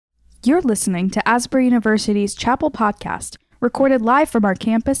You're listening to Asbury University's Chapel Podcast, recorded live from our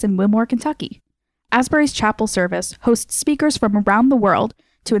campus in Wilmore, Kentucky. Asbury's Chapel service hosts speakers from around the world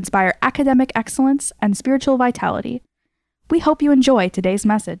to inspire academic excellence and spiritual vitality. We hope you enjoy today's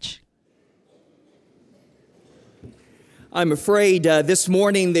message. I'm afraid this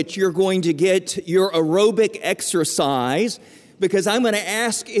morning that you're going to get your aerobic exercise, because I'm going to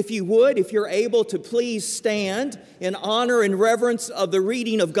ask if you're able to please stand in honor and reverence of the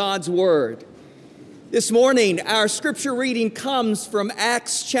reading of God's Word. This morning, our scripture reading comes from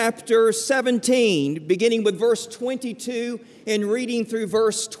Acts chapter 17, beginning with verse 22 and reading through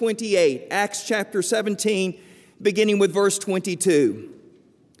verse 28. Acts chapter 17, beginning with verse 22.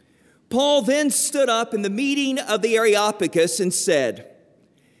 Paul then stood up in the meeting of the Areopagus and said,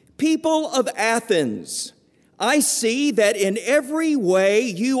 "People of Athens, I see that in every way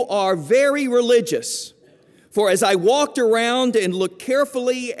you are very religious. For as I walked around and looked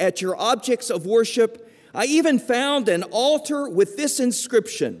carefully at your objects of worship, I even found an altar with this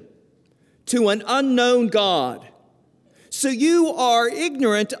inscription, 'To an unknown God.' So you are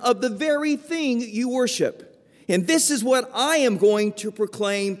ignorant of the very thing you worship. And this is what I am going to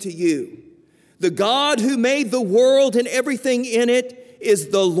proclaim to you. The God who made the world and everything in it is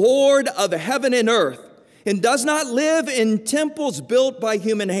the Lord of heaven and earth, and does not live in temples built by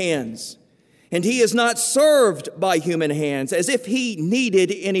human hands. And he is not served by human hands as if he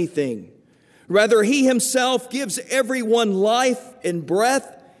needed anything. Rather, he himself gives everyone life and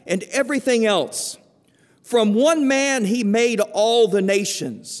breath and everything else. From one man he made all the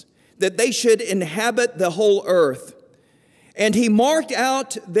nations, that they should inhabit the whole earth. And he marked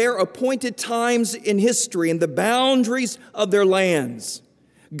out their appointed times in history and the boundaries of their lands.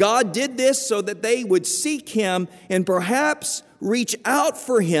 God did this so that they would seek him and perhaps reach out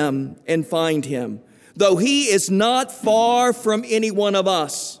for him and find him, though he is not far from any one of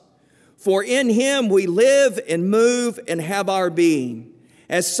us. For in him we live and move and have our being.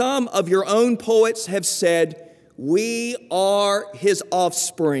 As some of your own poets have said, we are his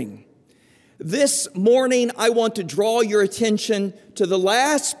offspring." This morning, I want to draw your attention to the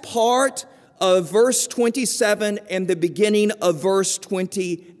last part of verse 27 and the beginning of verse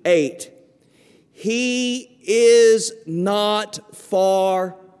 28. He is not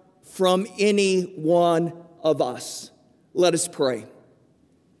far from any one of us. Let us pray.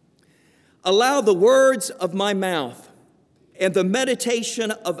 Allow the words of my mouth and the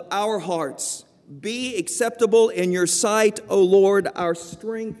meditation of our hearts be acceptable in your sight, O Lord, our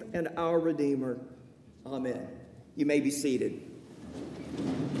strength and our Redeemer. Amen. You may be seated.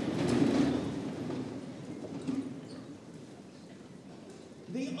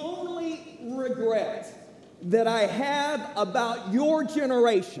 The only regret that I have about your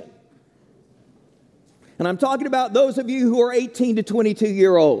generation, and I'm talking about those of you who are 18 to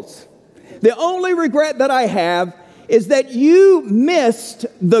 22-year-olds, the only regret that I have is that you missed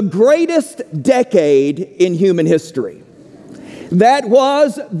the greatest decade in human history. That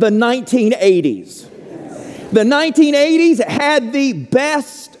was the 1980s. The 1980s had the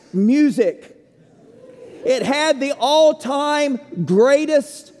best music. It had the all-time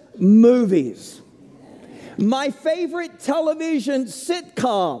greatest movies. My favorite television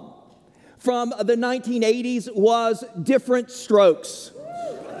sitcom from the 1980s was Different Strokes.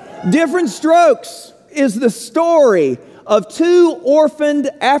 Different Strokes is the story of two orphaned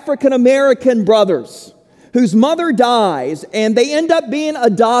African-American brothers whose mother dies, and they end up being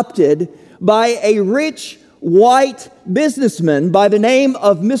adopted by a rich white businessman by the name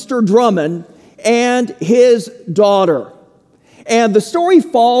of Mr. Drummond and his daughter. And the story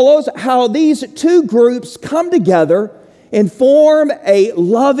follows how these two groups come together and form a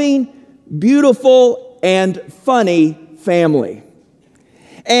loving, beautiful, and funny family.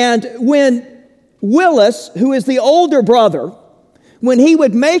 And when Willis, who is the older brother, when he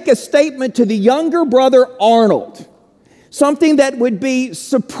would make a statement to the younger brother Arnold, something that would be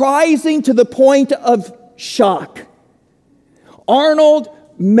surprising to the point of shock, Arnold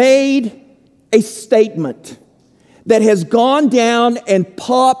made a statement that has gone down in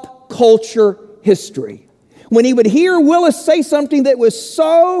pop culture history. When he would hear Willis say something that was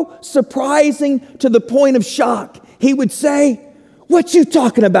so surprising to the point of shock, he would say, "What you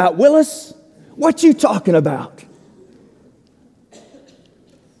talking about, Willis? What you talking about?"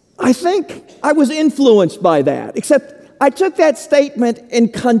 I think I was influenced by that, except I took that statement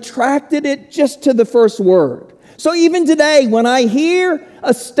and contracted it just to the first word. So even today, when I hear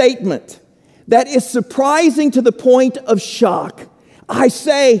a statement that is surprising to the point of shock, I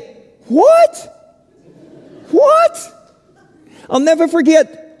say, "What? What?" I'll never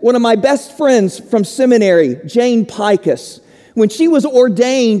forget one of my best friends from seminary, Jane Pikus, When she was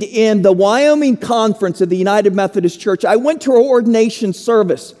ordained in the Wyoming Conference of the United Methodist Church, I went to her ordination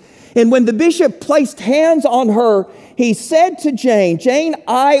service. And when the bishop placed hands on her, he said to Jane, "Jane,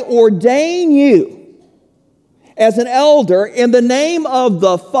 I ordain you as an elder in the name of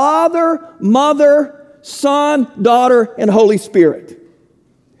the Father, Mother, Son, Daughter, and Holy Spirit."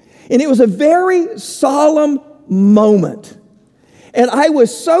 And it was a very solemn moment. And I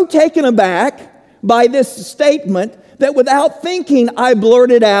was so taken aback by this statement that without thinking, I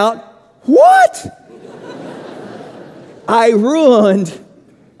blurted out, "What?" I ruined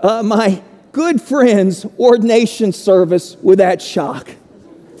my good friend's ordination service with that shock.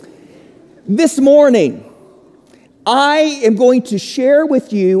 This morning, I am going to share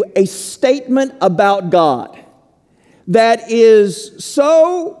with you a statement about God that is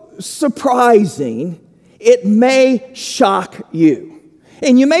so surprising, it may shock you.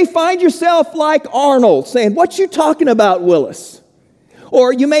 And you may find yourself like Arnold saying, "What you talking about, Willis?"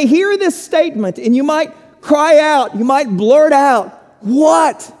 Or you may hear this statement and you might cry out, you might blurt out,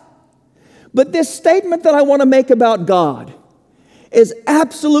 "What?" But this statement that I want to make about God is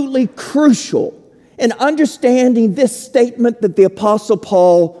absolutely crucial in understanding this statement that the Apostle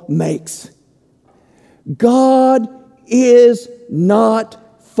Paul makes. God is not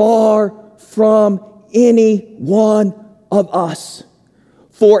far from any one of us.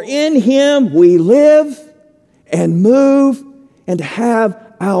 For in Him we live and move and have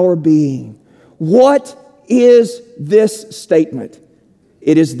our being. What is this statement?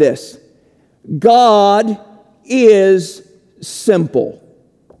 It is this: God is simple.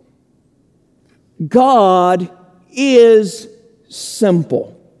 God is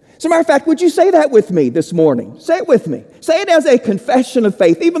simple. As a matter of fact, would you say that with me this morning? Say it with me. Say it as a confession of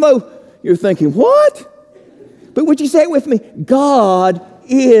faith, even though you're thinking, "What?" But would you say it with me? God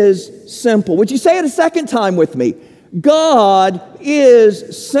is simple. Would you say it a second time with me? God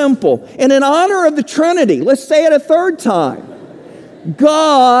is simple. And in honor of the Trinity, let's say it a third time.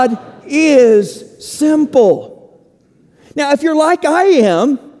 God is simple. Now, if you're like I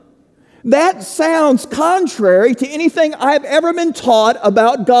am, that sounds contrary to anything I've ever been taught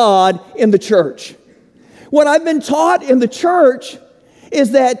about God in the church. What I've been taught in the church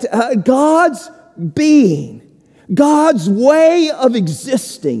is that God's being, God's way of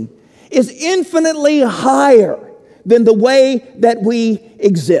existing is infinitely higher than the way that we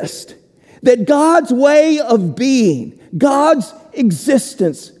exist. That God's way of being, God's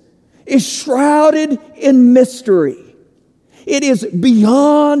existence is shrouded in mystery. It is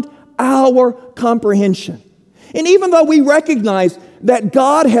beyond our comprehension. And even though we recognize that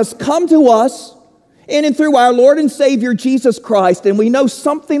God has come to us in and through our Lord and Savior Jesus Christ, and we know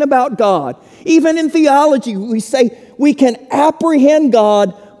something about God, even in theology, we say we can apprehend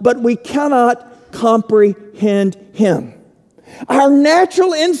God, but we cannot comprehend Him. Our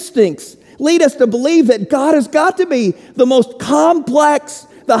natural instincts lead us to believe that God has got to be the most complex,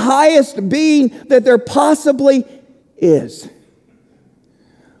 the highest being that there possibly is.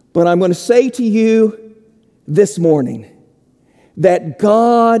 But I'm going to say to you this morning that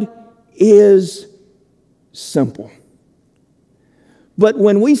God is simple. But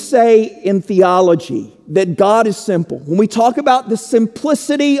when we say in theology that God is simple, when we talk about the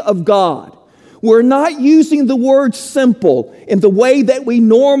simplicity of God, we're not using the word simple in the way that we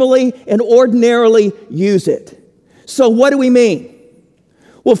normally and ordinarily use it. So what do we mean?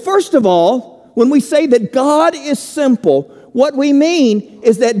 Well, first of all, when we say that God is simple, what we mean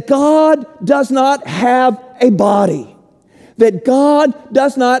is that God does not have a body, that God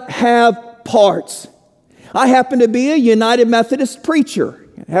does not have parts. I happen to be a United Methodist preacher.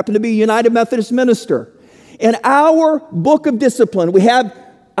 I happen to be a United Methodist minister. In our book of discipline, we have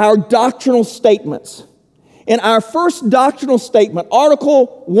our doctrinal statements. In our first doctrinal statement,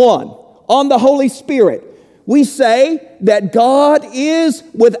 Article 1, on the Holy Spirit, we say that God is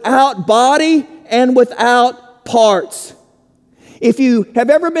without body and without parts. If you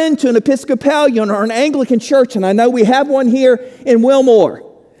have ever been to an Episcopalian or an Anglican church, and I know we have one here in Wilmore,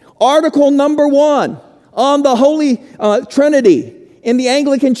 Article number 1 on the Holy Trinity in the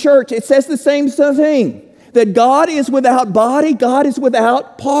Anglican Church, it says the same thing, that God is without body, God is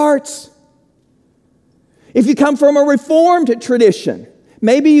without parts. If you come from a Reformed tradition,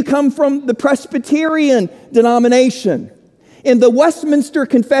 maybe you come from the Presbyterian denomination, in the Westminster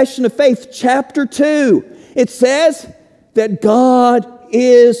Confession of Faith, chapter 2, it says that God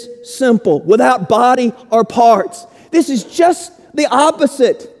is simple, without body or parts. This is just the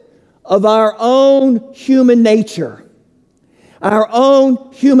opposite of our own human nature, our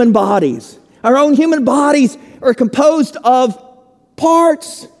own human bodies. Our own human bodies are composed of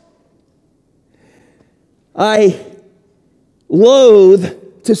parts. I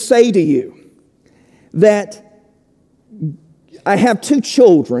loath to say to you that I have 2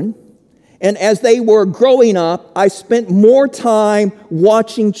 children, and as they were growing up, I spent more time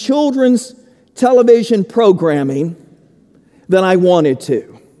watching children's television programming than I wanted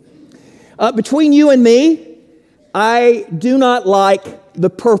to. Between you and me, I do not like the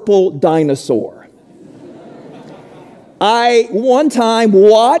purple dinosaur. I one time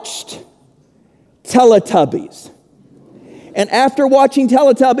watched Teletubbies. And after watching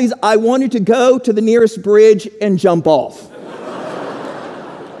Teletubbies, I wanted to go to the nearest bridge and jump off.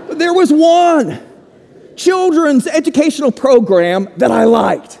 But there was one children's educational program that I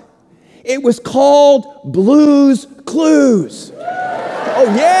liked. It was called Blue's Clues.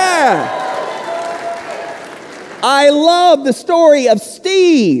 Oh, yeah. I love the story of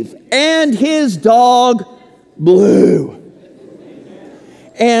Steve and his dog, Blue.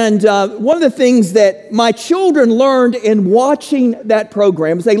 And one of the things that my children learned in watching that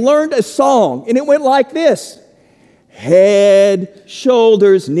program is they learned a song, and it went like this. Head,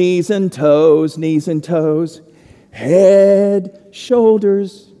 shoulders, knees and toes, knees and toes. Head,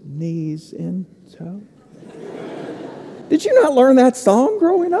 shoulders, knees and toes. Did you not learn that song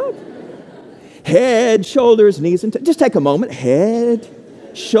growing up? Head, shoulders, knees and toes. Just take a moment. Head,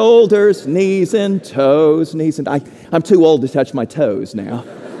 shoulders, knees and toes, knees and... I'm too old to touch my toes now.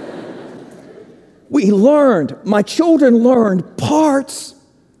 My children learned parts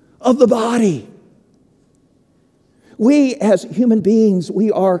of the body. We as human beings,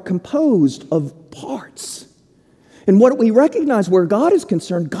 we are composed of parts. And what we recognize where God is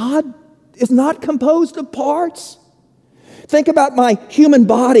concerned, God is not composed of parts. Think about my human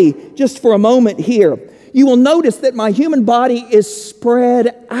body just for a moment here. You will notice that my human body is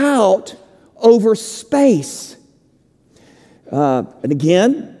spread out over space. And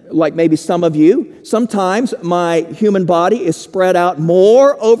again, like maybe some of you, sometimes my human body is spread out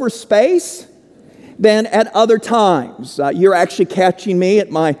more over space than at other times. You're actually catching me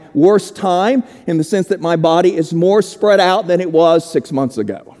at my worst time in the sense that my body is more spread out than it was 6 months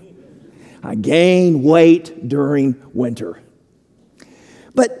ago. I gain weight during winter.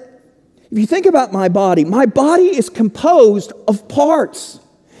 But if you think about my body is composed of parts.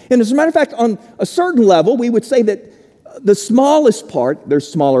 And as a matter of fact, on a certain level, we would say that the smallest part, there's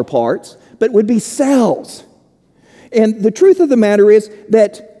smaller parts, but would be cells. And the truth of the matter is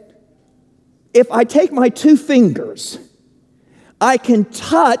that if I take my 2 fingers, I can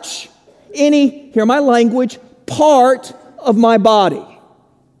touch any, hear my language, part of my body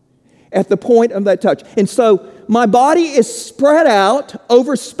at the point of that touch. And so my body is spread out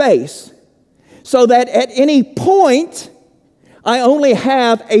over space so that at any point, I only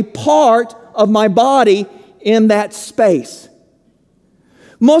have a part of my body in that space.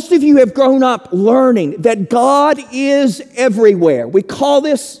 Most of you have grown up learning that God is everywhere. We call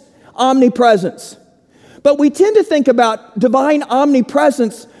this omnipresence. But we tend to think about divine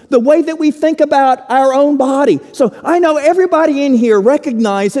omnipresence the way that we think about our own body. So I know everybody in here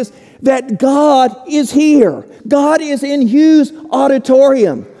recognizes that God is here. God is in Hugh's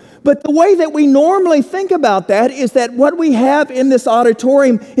auditorium. But the way that we normally think about that is that what we have in this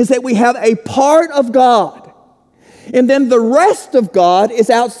auditorium is that we have a part of God. And then the rest of God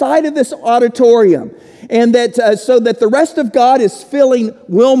is outside of this auditorium. And that so that the rest of God is filling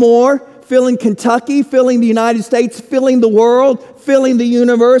Wilmore, filling Kentucky, filling the United States, filling the world, filling the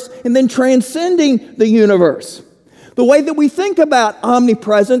universe, and then transcending the universe. The way that we think about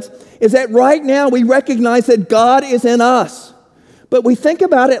omnipresence is that right now we recognize that God is in us. But we think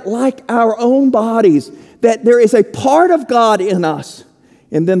about it like our own bodies, that there is a part of God in us,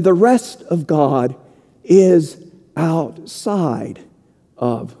 and then the rest of God is outside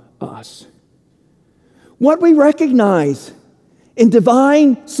of us. What we recognize in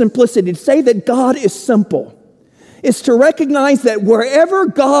divine simplicity, to say that God is simple, is to recognize that wherever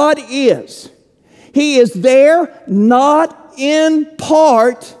God is, He is there not in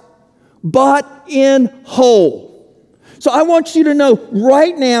part, but in whole. So I want you to know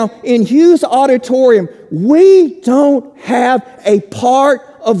right now in Hugh's auditorium, we don't have a part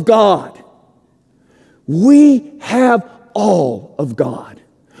of God. We have all of God.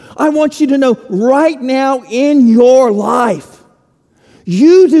 I want you to know right now in your life,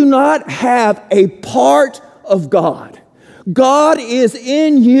 you do not have a part of God. God is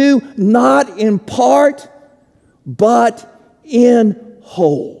in you, not in part, but in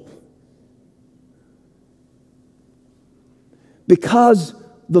whole. Because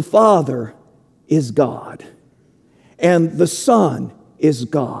the Father is God, and the Son is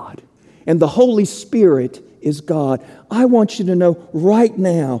God, and the Holy Spirit is God. I want you to know right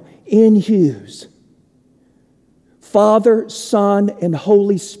now in Hughes, Father, Son, and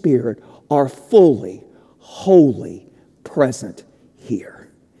Holy Spirit are fully, wholly present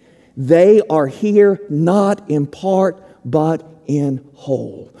here. They are here not in part, but in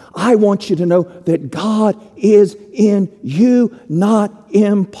whole. I want you to know that God is in you, not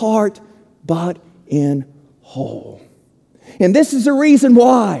in part, but in whole. And this is the reason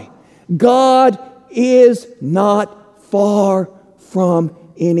why God is not far from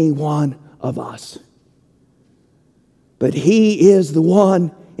any one of us. But He is the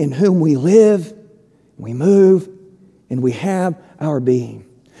one in whom we live, we move, and we have our being.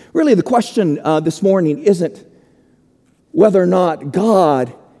 Really, the question this morning isn't whether or not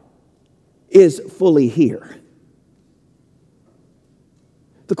God is fully here.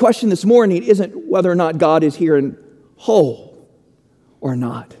 The question this morning isn't whether or not God is here in whole or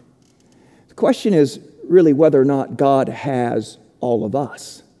not. The question is really whether or not God has all of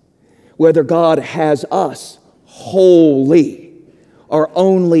us. Whether God has us wholly or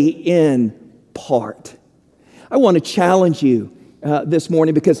only in part. I want to challenge you this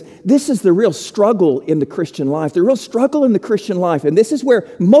morning because this is the real struggle in the Christian life. The real struggle in the Christian life, and this is where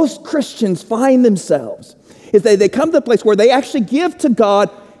most Christians find themselves, is they come to the place where they actually give to God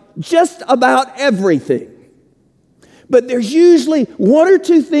just about everything. But there's usually one or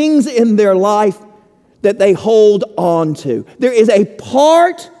two things in their life that they hold on to. There is a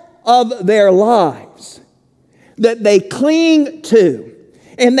part of their lives that they cling to.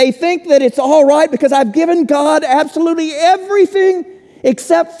 And they think that it's all right because I've given God absolutely everything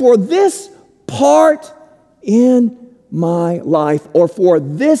except for this part in my life or for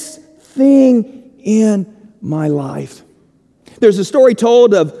this thing in my life. There's a story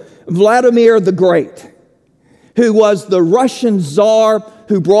told of Vladimir the Great, who was the Russian Tsar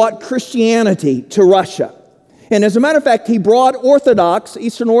who brought Christianity to Russia. And as a matter of fact, he brought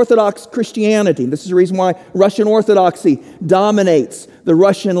Eastern Orthodox Christianity. This is the reason why Russian Orthodoxy dominates the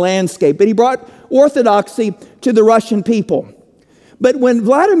Russian landscape. But he brought Orthodoxy to the Russian people. But when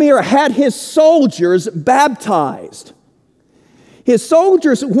Vladimir had his soldiers baptized, his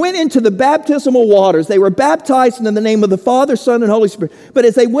soldiers went into the baptismal waters. They were baptized in the name of the Father, Son, and Holy Spirit. But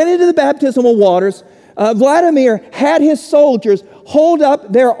as they went into the baptismal waters, Vladimir had his soldiers hold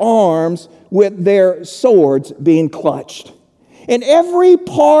up their arms with their swords being clutched. And every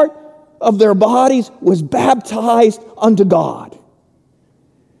part of their bodies was baptized unto God,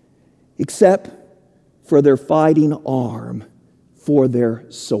 except for their fighting arm for their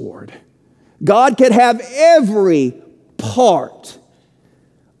sword. God could have every part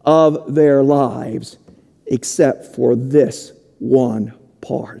of their lives except for this one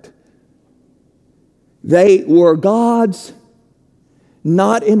part. They were God's,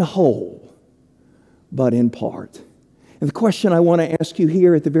 not in whole, but in part. And the question I want to ask you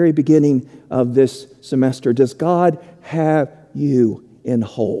here at the very beginning of this semester, does God have you in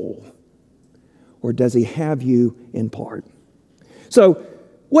whole? Or does He have you in part? So,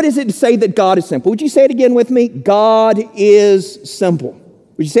 what is it to say that God is simple? Would you say it again with me? God is simple.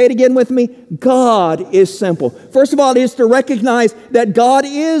 Would you say it again with me? God is simple. First of all, it is to recognize that God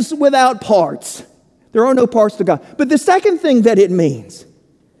is without parts. There are no parts to God. But the second thing that it means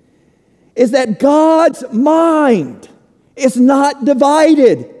is that God's mind is not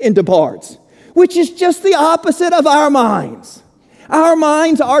divided into parts, which is just the opposite of our minds. Our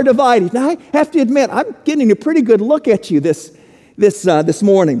minds are divided. Now, I have to admit, I'm getting a pretty good look at you this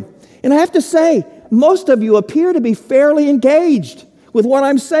morning. And I have to say, most of you appear to be fairly engaged with what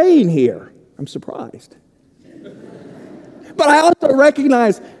I'm saying here. I'm surprised. But I also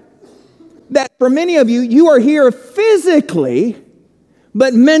recognize that for many of you, you are here physically,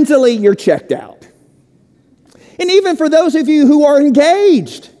 but mentally you're checked out. And even for those of you who are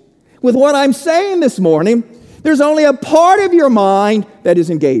engaged with what I'm saying this morning, there's only a part of your mind that is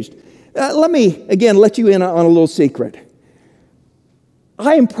engaged. Let me, again, let you in on a little secret.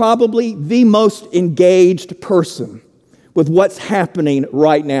 I am probably the most engaged person with what's happening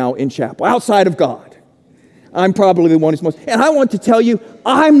right now in chapel, outside of God. I'm probably the one who's most, and I want to tell you,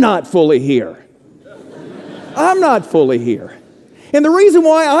 I'm not fully here. I'm not fully here. And the reason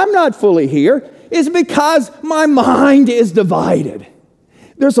why I'm not fully here is because my mind is divided.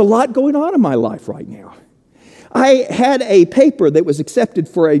 There's a lot going on in my life right now. I had a paper that was accepted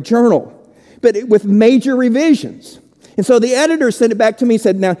for a journal, but with major revisions. And so the editor sent it back to me and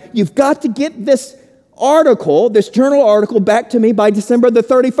said, now, you've got to get this article, this journal article, back to me by December the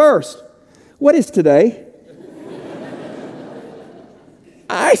 31st. What is today?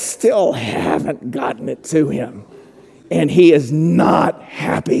 I still haven't gotten it to him, and he is not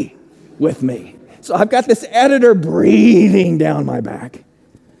happy with me. So I've got this editor breathing down my back.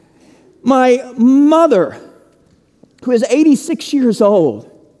 My mother who is 86 years old,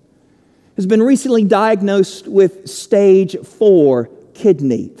 has been recently diagnosed with stage 4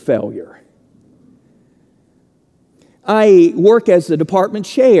 kidney failure. I work as the department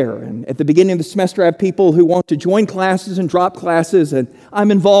chair, and at the beginning of the semester I have people who want to join classes and drop classes, and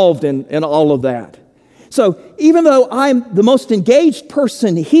I'm involved in all of that. So even though I'm the most engaged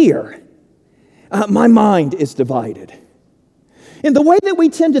person here, my mind is divided. And the way that we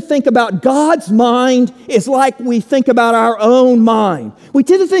tend to think about God's mind is like we think about our own mind. We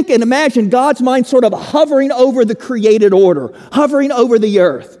tend to think and imagine God's mind sort of hovering over the created order, hovering over the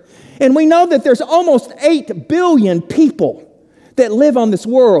earth. And we know that there's almost 8 billion people that live on this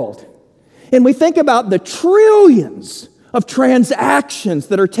world. And we think about the trillions of transactions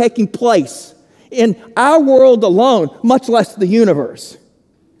that are taking place in our world alone, much less the universe.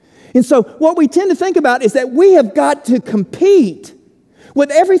 And so what we tend to think about is that we have got to compete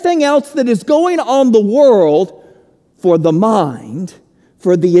with everything else that is going on in the world for the mind,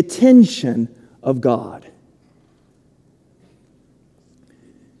 for the attention of God.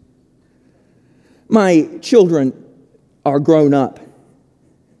 My children are grown up.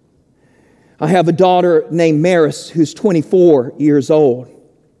 I have a daughter named Maris who's 24 years old.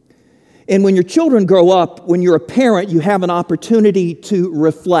 And when your children grow up, when you're a parent, you have an opportunity to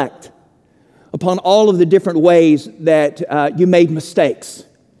reflect upon all of the different ways that you made mistakes.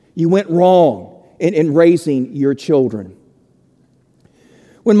 You went wrong in raising your children.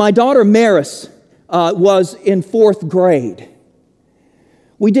 When my daughter Maris was in 4th grade,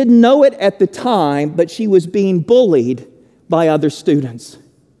 we didn't know it at the time, but she was being bullied by other students.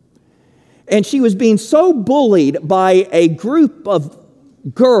 And she was being so bullied by a group of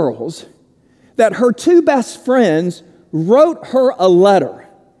girls that her 2 best friends wrote her a letter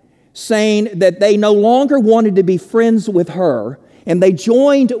saying that they no longer wanted to be friends with her, and they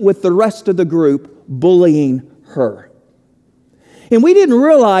joined with the rest of the group bullying her. And we didn't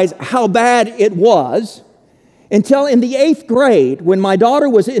realize how bad it was until in the 8th grade, when my daughter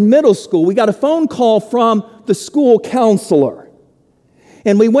was in middle school, we got a phone call from the school counselor.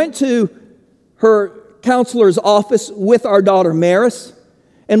 And we went to her counselor's office with our daughter Maris,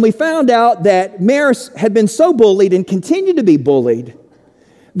 and we found out that Maris had been so bullied and continued to be bullied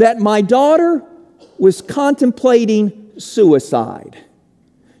that my daughter was contemplating suicide.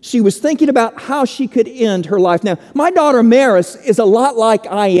 She was thinking about how she could end her life. Now, my daughter Maris is a lot like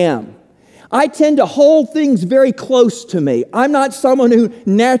I am. I tend to hold things very close to me. I'm not someone who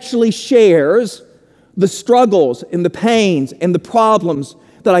naturally shares the struggles and the pains and the problems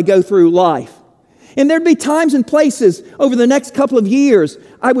that I go through life. And there'd be times and places over the next couple of years,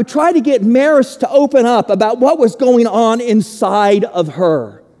 I would try to get Maris to open up about what was going on inside of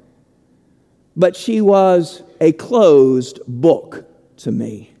her. But she was a closed book to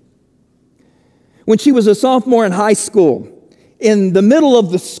me. When she was a sophomore in high school, in the middle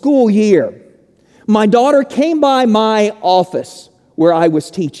of the school year, my daughter came by my office where I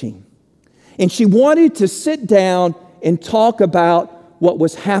was teaching. And she wanted to sit down and talk about what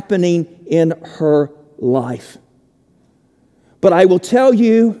was happening in her life. But I will tell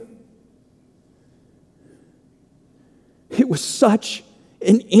you, it was such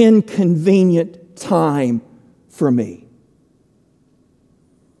an inconvenient time for me.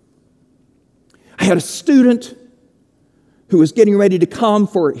 I had a student who was getting ready to come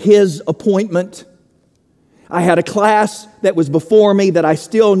for his appointment. I had a class that was before me that I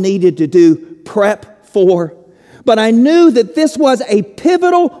still needed to do prep for. But I knew that this was a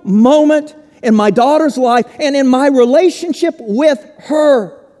pivotal moment in my daughter's life and in my relationship with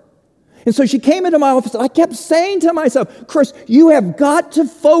her. And so she came into my office, and I kept saying to myself, Chris, you have got to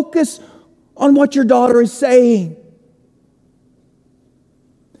focus on what your daughter is saying.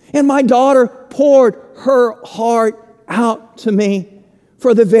 And my daughter poured her heart out to me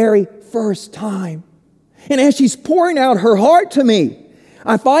for the very first time. And as she's pouring out her heart to me,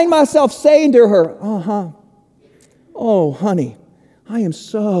 I find myself saying to her, oh, honey, I am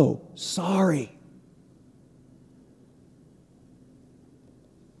so sorry.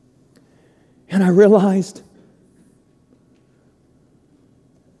 And I realized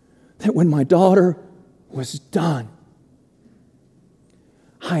that when my daughter was done,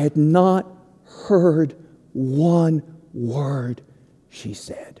 I had not heard one word she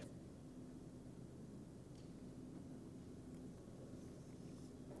said.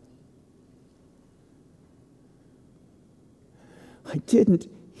 I didn't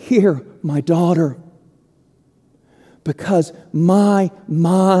hear my daughter because my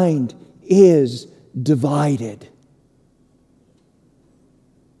mind is divided.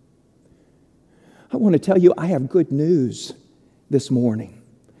 I want to tell you, I have good news this morning.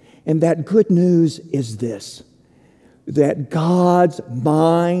 And that good news is this: that God's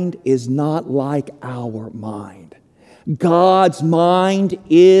mind is not like our mind. God's mind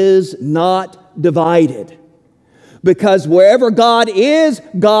is not divided. Because wherever God is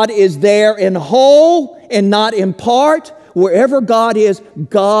there in whole and not in part. Wherever God is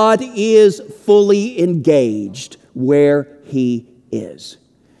fully engaged where He is.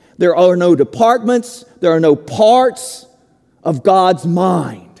 There are no departments, there are no parts of God's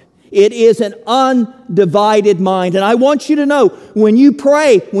mind. It is an undivided mind. And I want you to know, when you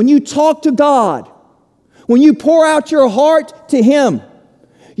pray, when you talk to God, when you pour out your heart to Him,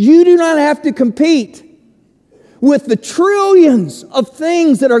 you do not have to compete with the trillions of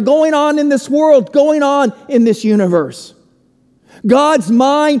things that are going on in this world, going on in this universe. God's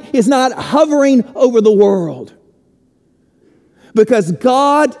mind is not hovering over the world. Because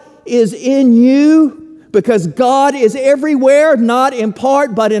God is in you, because God is everywhere, not in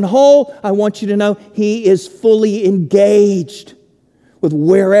part but in whole, I want you to know He is fully engaged with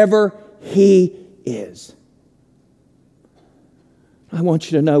wherever He is. I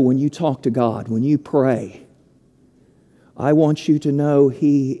want you to know, when you talk to God, when you pray, I want you to know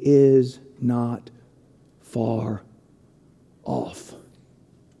He is not far off,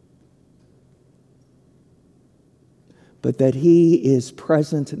 but that He is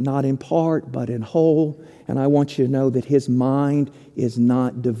present not in part but in whole. And I want you to know that His mind is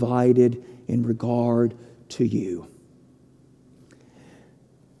not divided in regard to you.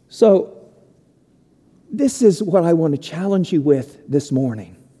 So this is what I want to challenge you with this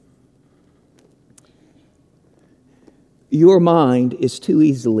morning. Your mind is too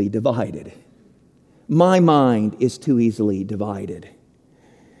easily divided. My mind is too easily divided.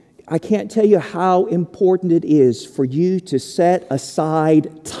 I can't tell you how important it is for you to set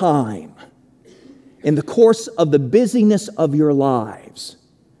aside time in the course of the busyness of your lives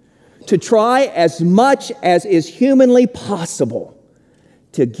to try as much as is humanly possible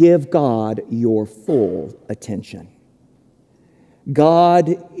to give God your full attention.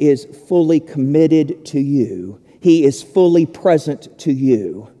 God is fully committed to you. He is fully present to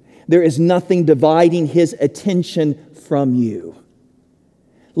you. There is nothing dividing His attention from you.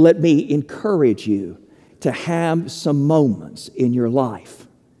 Let me encourage you to have some moments in your life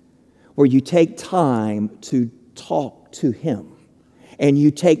where you take time to talk to Him, and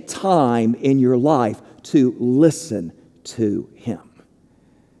you take time in your life to listen to Him.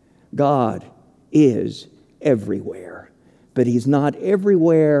 God is everywhere, but He's not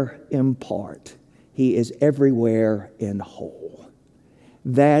everywhere in part. He is everywhere in whole.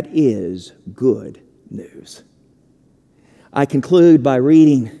 That is good news. I conclude by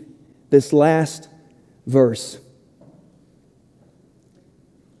reading this last verse.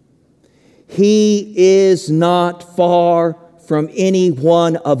 He is not far from any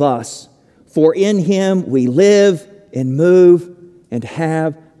one of us, for in Him we live and move and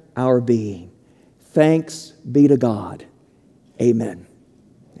have our being. Thanks be to God. Amen.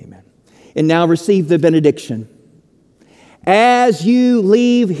 Amen. And now receive the benediction. As you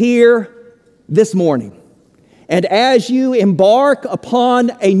leave here this morning, and as you embark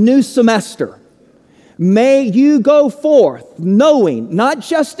upon a new semester, may you go forth knowing, not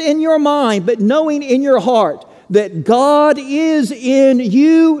just in your mind, but knowing in your heart, that God is in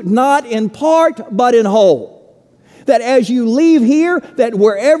you, not in part, but in whole. That as you leave here, that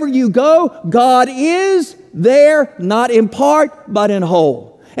wherever you go, God is there, not in part, but in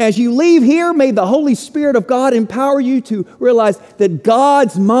whole. As you leave here, may the Holy Spirit of God empower you to realize that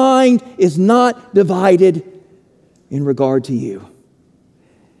God's mind is not divided in regard to you.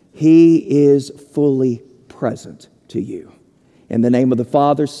 He is fully present to you. In the name of the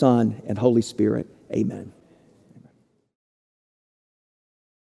Father, Son, and Holy Spirit, amen.